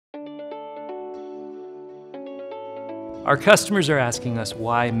Our customers are asking us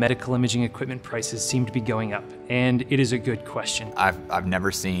why medical imaging equipment prices seem to be going up, and it is a good question. I've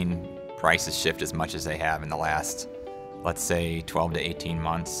never seen prices shift as much as they have in the last, let's say, 12 to 18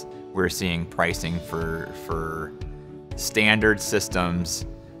 months. We're seeing pricing for standard systems,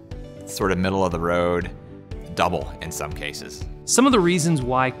 sort of middle of the road, double in some cases. Some of the reasons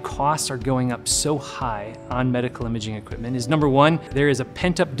why costs are going up so high on medical imaging equipment is, number one, there is a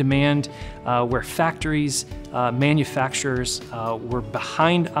pent-up demand where factories, manufacturers were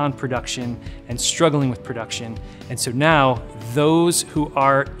behind on production and struggling with production. And so now those who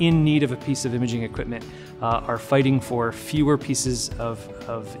are in need of a piece of imaging equipment are fighting for fewer pieces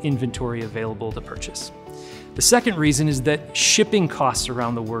of inventory available to purchase. The second reason is that shipping costs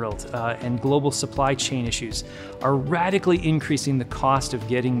around the world and global supply chain issues are radically increasing the cost of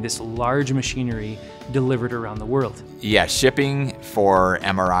getting this large machinery delivered around the world. Yeah, shipping for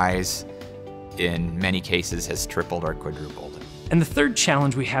MRIs in many cases has tripled or quadrupled. And the third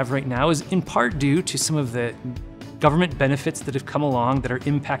challenge we have right now is in part due to some of the government benefits that have come along that are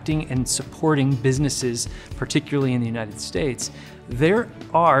impacting and supporting businesses, particularly in the United States. There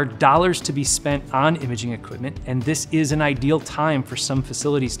are dollars to be spent on imaging equipment, and this is an ideal time for some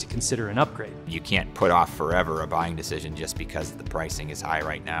facilities to consider an upgrade. You can't put off forever a buying decision just because the pricing is high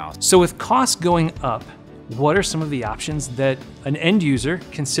right now. So with costs going up, what are some of the options that an end user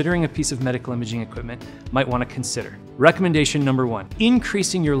considering a piece of medical imaging equipment might want to consider? Recommendation number one,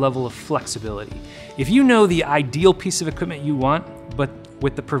 increasing your level of flexibility. If you know the ideal piece of equipment you want, but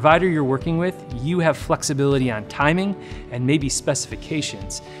with the provider you're working with, you have flexibility on timing and maybe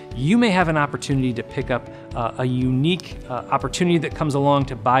specifications, you may have an opportunity to pick up a unique opportunity that comes along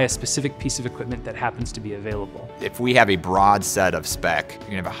to buy a specific piece of equipment that happens to be available. If we have a broad set of spec, you're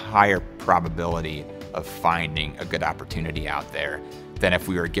gonna have a higher probability of finding a good opportunity out there than if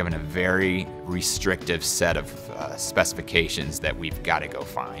we were given a very restrictive set of specifications that we've got to go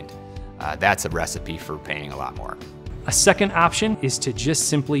find. That's a recipe for paying a lot more. A second option is to just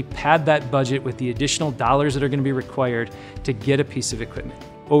simply pad that budget with the additional dollars that are going to be required to get a piece of equipment.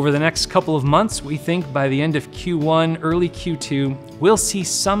 Over the next couple of months, we think by the end of Q1, early Q2, we'll see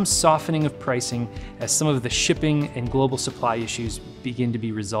some softening of pricing as some of the shipping and global supply issues begin to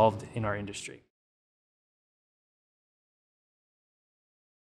be resolved in our industry.